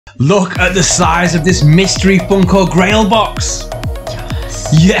Look at the size of this mystery Funko Grail box.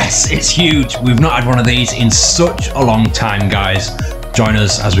 Yes, it's huge. We've not had one of these in such a long time, guys. Join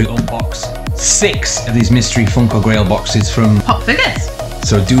us as we unbox 6 of these mystery Funko Grail boxes from Pop Figures.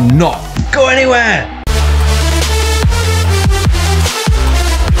 So do not go anywhere.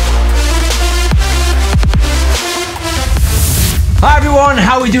 Hi everyone,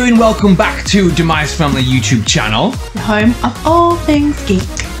 how are we doing? Welcome back to Demize Family YouTube channel. The home of all things geek.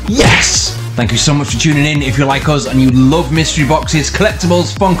 Yes! Thank you so much for tuning in. If you're like us and you love mystery boxes,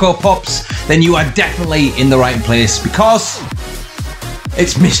 collectibles, Funko Pops, then you are definitely in the right place because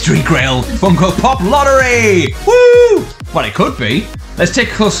it's Mystery Grail Funko Pop Lottery! Woo! Well, it could be. Let's take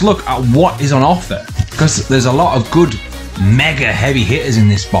a close look at what is on offer because there's a lot of good mega heavy hitters in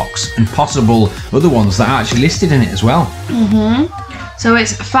this box and possible other ones that are actually listed in it as well. So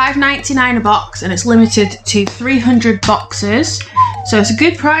it's $5.99 a box and it's limited to 300 boxes. So it's a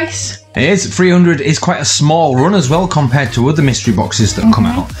good price. It is. 300 is quite a small run as well compared to other mystery boxes that come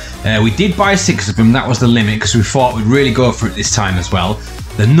out. We did buy 6 of them. That was the limit because we thought we'd really go for it this time as well.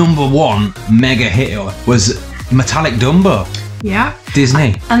 The #1 mega hitter was Metallic Dumbo. Yeah.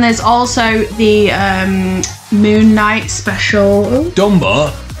 Disney. And there's also the Moon Knight special.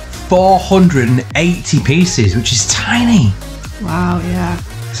 Dumbo, 480 pieces, which is tiny. Wow, yeah.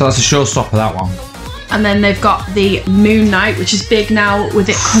 So that's a showstopper, that one. And then they've got the Moon Knight, which is big now with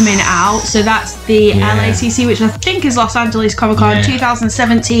it coming out. So that's the LACC, which I think is Los Angeles Comic Con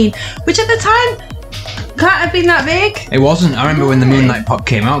 2017, which at the time can't have been that big. It wasn't. I remember when the Moon Knight Pop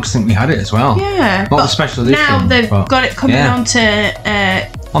came out because I think we had it as well. Yeah. Not the special edition. Now they've got it coming onto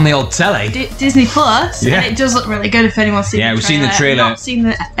on the old telly. Disney Plus. Yeah. And it does look really good if anyone's seen the trailer. Yeah, we've seen the trailer. I've not seen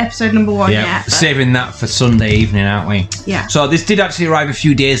the episode #1 yet. But Saving that for Sunday evening, aren't we? Yeah. So this did actually arrive a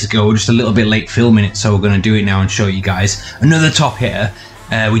few days ago. We're just a little bit late filming it, so we're going to do it now and show you guys. Another top hitter.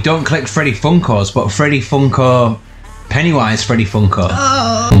 We don't collect Freddy Funkos, but Freddy Funko... Pennywise Freddy Funko.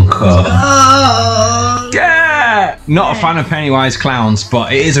 Funko. Yeah! Not a fan of Pennywise clowns,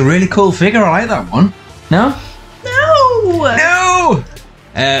 but it is a really cool figure. I like that one. No? No!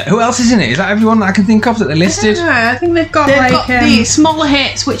 Who else is in it? Is that everyone that I can think of that they listed? I don't know. I think they've got the smaller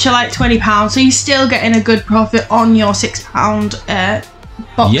hits, which are like £20, so you're still getting a good profit on your £6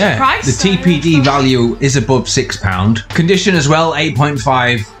 box price. The TPD value is above £6. Condition as well,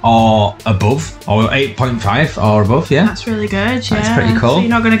 8.5 or above, or 8.5 or above, yeah. That's really good, That's pretty cool. So you're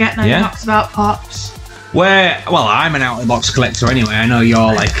not going to get no knocks about Pops. Well, I'm an out-of-the-box collector anyway. I know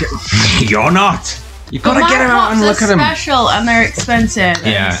you're like, you're not. You've got to get them out and look at them. They're special and they're expensive.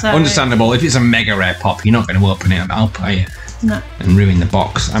 Yeah, so understandable. If it's a mega rare pop, you're not going to open it, I'll pay you. No. And ruin the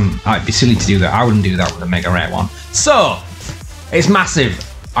box. I'd be silly to do that. I wouldn't do that with a mega rare one. So, it's massive.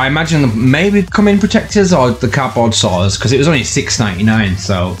 I imagine maybe come in protectors or the cardboard sorters because it was only $6.99,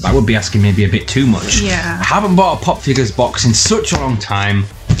 so that would be asking maybe a bit too much. Yeah. I haven't bought a Pop Figures box in such a long time.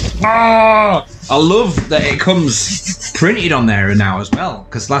 Oh, I love that it comes printed on there now as well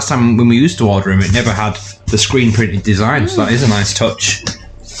because last time when we used to order them it never had the screen printed design, so that is a nice touch.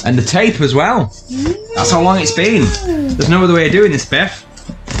 And the tape as well. That's how long it's been. There's no other way of doing this, Beth,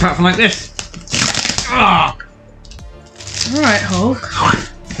 apart from like this. Ah. Alright, Hulk.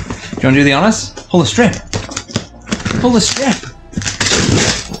 Do you want to do the honours? Pull the strip. Pull the strip.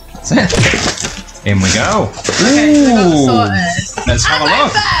 That's it. In we go. Okay, so we got the sorters. Let's have a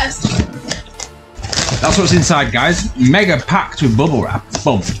look. That's what's inside, guys. Mega packed with bubble wrap.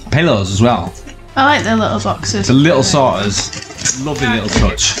 Boom. Pillows as well. I like their little boxes. The little sorters. Lovely little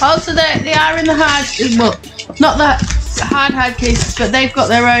touch. Also, they are in the hard, well, not the hard cases, but they've got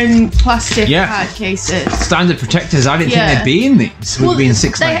their own plastic hard cases. Standard protectors. I didn't think they'd be in these. Would be in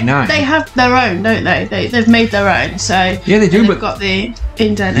 $6.99. They have their own, don't they? They've made their own. So yeah, they do. But got the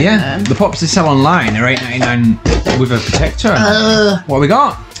indent. Yeah, the pops they sell online are $8.99 with a protector. What have we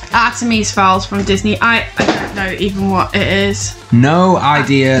got? Artemis files from Disney. I don't know even what it is. No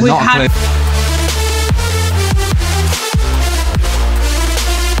idea. Not a clue.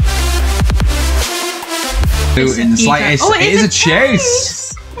 In the slightest. Oh, it is a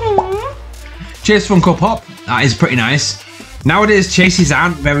chase. Chase Funko Pop. That is pretty nice. Nowadays, chases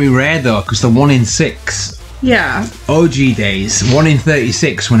aren't very rare though, because they're 1 in 6. Yeah. OG days, 1 in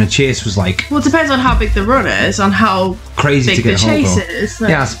 36 when a chase was like. Well, it depends on how big the run is, on how crazy big to get the a hold chase of. is. So.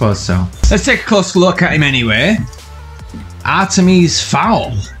 Yeah, I suppose so. Let's take a close look at him anyway. Artemis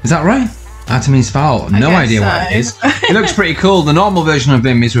Fowl. Is that right? Artemis Fowl. No idea what it is. It looks pretty cool. The normal version of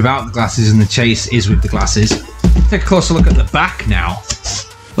him is without the glasses and the chase is with the glasses. Take a closer look at the back now.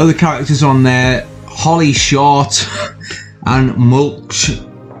 Other characters on there. Holly Short and Mulch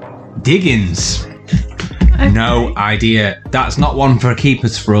Diggins. No idea. That's not one for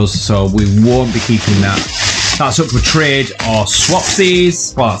keepers for us, so we won't be keeping that. That's up for trade or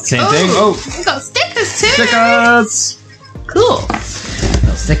swapsies. Well, same thing. Oh, we've got stickers too. Stickers. Cool.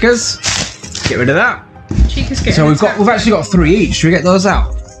 Little stickers. Get rid of that. So we've actually got 3 each. Should we get those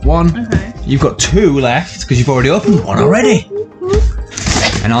out? 1. Okay. You've got 2 left because you've already opened 1 already.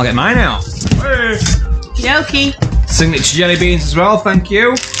 And I'll get mine out. Yoki. Signature jelly beans as well. Thank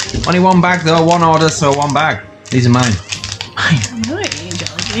you. Only 1 bag though. 1 order, so 1 bag. These are mine. I like eating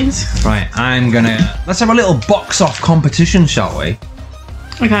jelly beans. Right, let's have a little box off competition, shall we?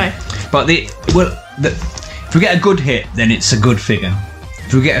 Okay. But if we get a good hit, then it's a good figure.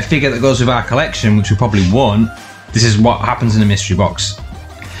 If we get a figure that goes with our collection, which we probably won't, this is what happens in the mystery box.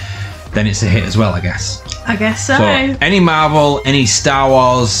 Then it's a hit as well, I guess. I guess so. So any Marvel, any Star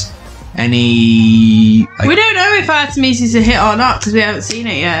Wars, any... we don't know if Demize is a hit or not because we haven't seen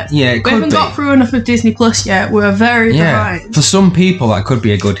it yet. Yeah, it could be. We haven't got through enough of Disney Plus yet. We're very behind. For some people, that could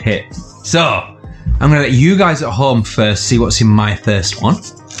be a good hit. So, I'm going to let you guys at home first see what's in my first one.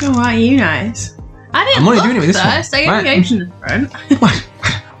 Oh, wow, you nice. I didn't only doing it with this one. first. I only opened the front.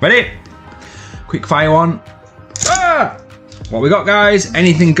 Ready? Quick fire one. What we got, guys?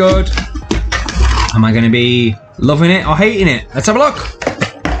 Anything good? Am I going to be loving it or hating it? Let's have a look.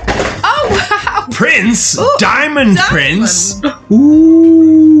 Oh, wow. Prince. Ooh, Diamond Prince.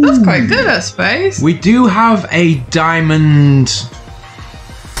 Ooh. That's quite good, I suppose. We do have a diamond...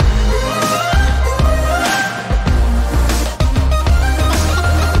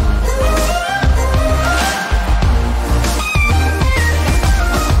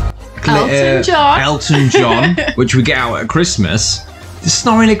 Elton John, which we get out at Christmas. This is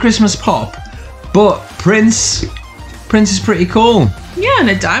not really a Christmas pop, but Prince is pretty cool. Yeah, and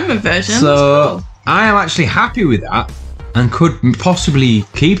a diamond version. So cool. I am actually happy with that and could possibly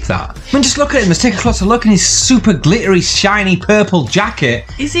keep that. I mean, just look at him. Let's take a closer look in his super glittery, shiny purple jacket.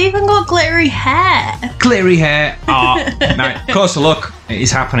 He's even got glittery hair. Glittery hair. Right, closer look. It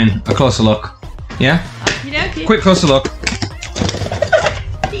is happening. A closer look. Yeah? Okey-dokey. Quick closer look.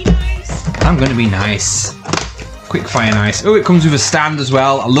 I'm gonna be nice. Quick fire nice. Oh, it comes with a stand as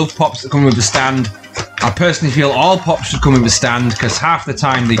well. I love pops that come with a stand. I personally feel all pops should come with a stand because half the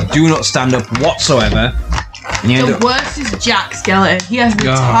time they do not stand up whatsoever. And the worst is Jack Skeleton. He has the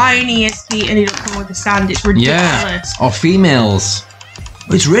tiniest feet and he doesn't come with a stand. It's ridiculous. Yeah. Or females.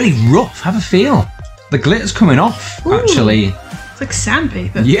 It's really rough. Have a feel. The glitter's coming off, actually. It's like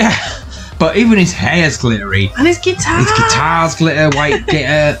sandpaper. Yeah. But even his hair's glittery. And his guitar. His guitar's glitter, white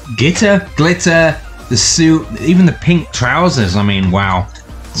glitter, the suit, even the pink trousers. I mean, wow.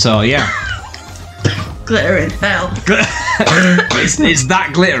 So, yeah. Glitter in hell. it's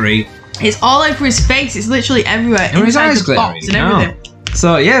that glittery. It's all over his face. It's literally everywhere. And his eyes the box and everything.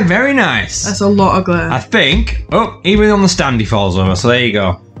 So, yeah, very nice. That's a lot of glitter. I think. Oh, even on the stand he falls over. So, there you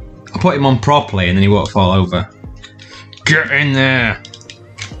go. I'll put him on properly and then he won't fall over. Get in there.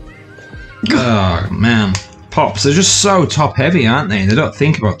 Oh man, pops, they're just so top heavy, aren't they? They don't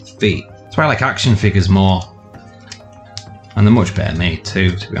think about the feet. That's why I like action figures more. And they're much better made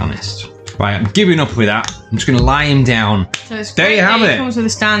too, to be honest. Right, I'm giving up with that. I'm just going to lie him down. So it's there you have it. It comes with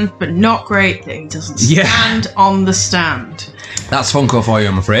a stand, but not great that he doesn't stand on the stand. That's Funko for you,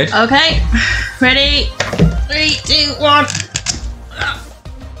 I'm afraid. Okay, ready? 3, 2, 1.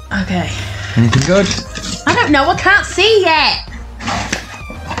 Okay. Anything good? I don't know, I can't see yet.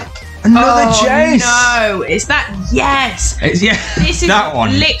 Another chase! No, it's that. Yes. This is that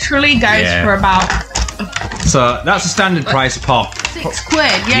one. Literally goes for about. So that's a standard price pop.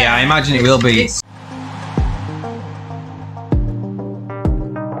 £6. Yeah. Yeah, I imagine it will be.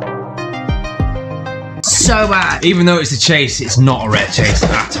 So bad. Even though it's a chase, it's not a rare chase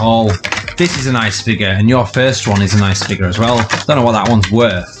at all. This is a nice figure, and your first one is a nice figure as well. Don't know what that one's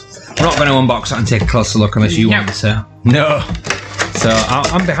worth. We're not going to unbox that and take a closer look unless you want to. No. So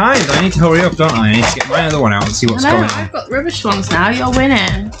I'm behind. I need to hurry up, don't I? I need to get my other one out and see what's going on. I've got rubbish ones now. You're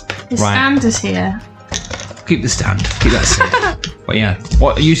winning. The stand is here. Keep the stand. Keep that stand. But yeah,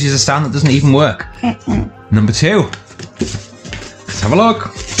 what uses a stand that doesn't even work? Number 2. Let's have a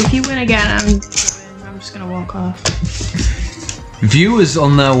look. If you win again, I'm just gonna walk off. Viewers will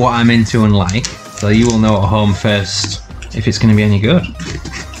know what I'm into and like, so you will know at home first if it's going to be any good.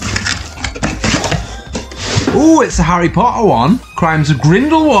 Ooh, it's a Harry Potter one. Crimes of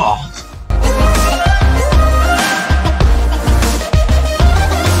Grindelwald.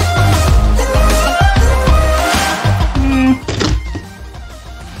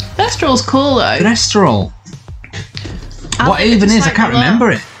 Thestral's cool though. Thestral. What even is? I can't remember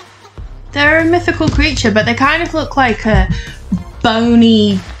it. They're a mythical creature, but they kind of look like a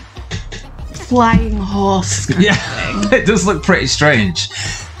bony flying horse. Yeah, it does look pretty strange.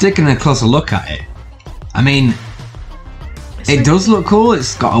 Taking a closer look at it, I mean, it does look cool.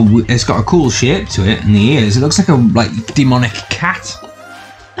 It's got a cool shape to it and the ears. It looks like a demonic cat.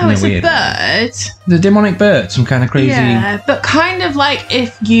 No, it's a bird. The demonic bird, some kind of crazy. Yeah, but kind of like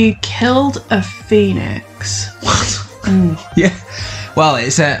if you killed a phoenix. Yeah. Well,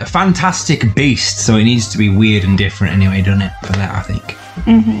 it's a fantastic beast, so it needs to be weird and different anyway, doesn't it? For that, I think.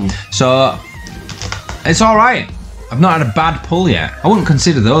 So it's all right. I've not had a bad pull yet. I wouldn't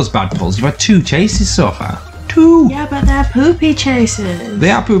consider those bad pulls. You've had 2 chases so far. 2. Yeah, but they're poopy chases. They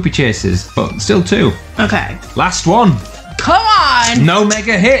are poopy chases, but still 2. Okay. Last one. Come on. No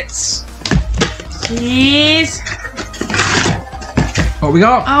mega hits. Please. What we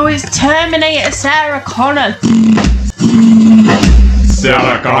got? Oh, it's Terminator Sarah Connor.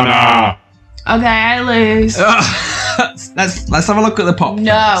 Sarah Connor. Okay, I lose. Let's have a look at the pop.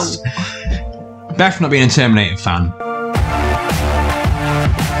 No. First. Beth not being a Terminator fan.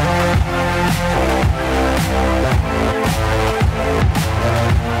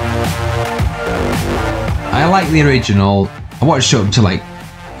 I like the original. I watched it up to I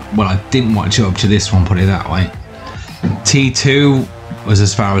didn't watch it up to this one, put it that way. T2 was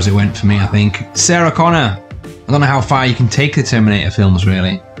as far as it went for me, I think. Sarah Connor. I don't know how far you can take the Terminator films,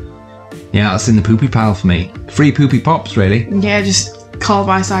 really. Yeah, that's in the poopy pile for me. 3 poopy pops, really. Yeah, just call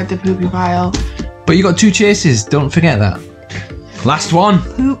my side the poopy pile. But you got 2 chases, don't forget that. Last one.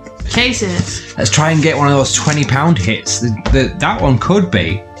 Poop chases. Let's try and get one of those £20 hits. That one could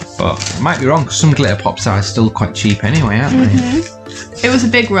be, but I might be wrong because some glitter pops are still quite cheap anyway, aren't they? It was a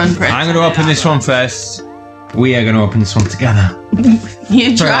big run for it. I'm going to open this one first. We are going to open this one together.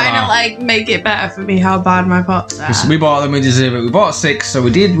 You're trying to make it better for me how bad my pops are. We bought them, we deserve it. We bought 6, so we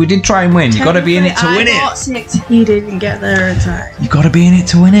did try and win. You got to be in it to win it. I bought 6, you didn't get there in time. You got to be in it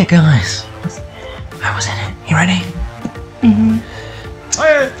to win it, guys. I was in it. You ready?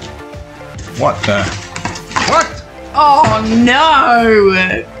 Hey. What the? What? Oh no!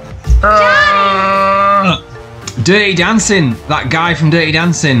 Dirty Dancing. That guy from Dirty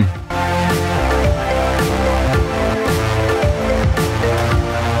Dancing.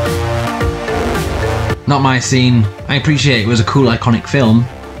 Not my scene. I appreciate it was a cool, iconic film.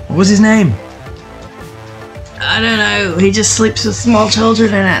 What was his name? I don't know. He just sleeps with small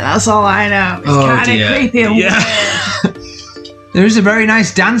children in it. That's all I know. It's kind of creepy and weird. There is a very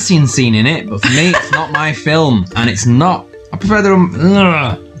nice dancing scene in it, but for me, it's not my film, and it's not. I prefer the.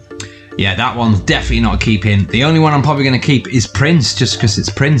 Yeah, that one's definitely not keeping. The only one I'm probably going to keep is Prince, just because it's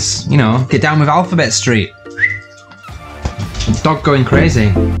Prince. You know, get down with Alphabet Street. Dog going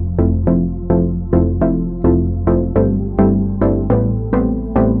crazy.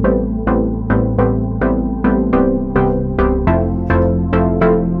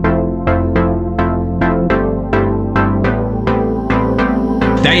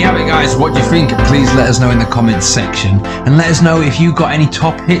 There you have it, guys. What do you think? Please let us know in the comments section, and let us know if you got any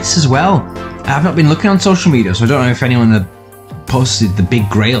top hits as well. I've not been looking on social media, so I don't know if anyone had posted the big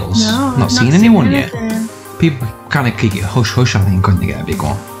grails. No, I've not seen anyone yet. People kind of keep it hush hush, I think, when they get a big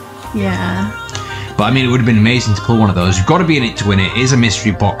one. Yeah. But I mean, it would have been amazing to pull one of those. You've got to be in it to win it. It is a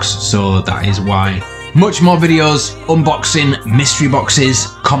mystery box, so that is why. Much more videos, unboxing, mystery boxes,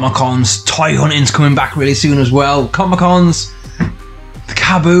 Comic-Cons, toy hunting's coming back really soon as well. Comic-Cons.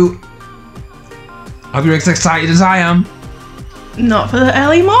 Kaboot. Hope you're as excited as I am. Not for the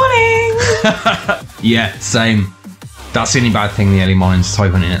early morning. Yeah, same. That's the only bad thing, the early mornings, toy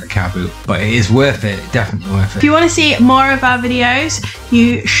hunting at the Kaboot. But it is worth it, definitely worth it. If you want to see more of our videos,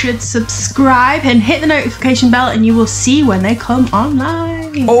 you should subscribe and hit the notification bell, and you will see when they come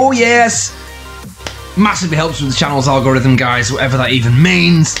online. Oh yes! Massively helps with the channel's algorithm, guys, whatever that even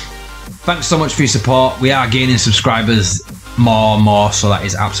means. Thanks so much for your support. We are gaining subscribers more and more, so that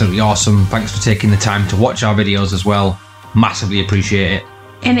is absolutely awesome. Thanks for taking the time to watch our videos as well. Massively appreciate it.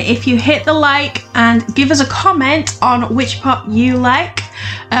 And if you hit the like and give us a comment on which pop you like,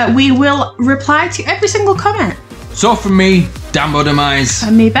 we will reply to every single comment. So from me, Demize.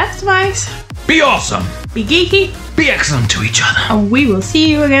 And me, Beth Demize. Be awesome. Be geeky. Be excellent to each other. And we will see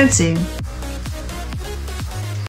you again soon.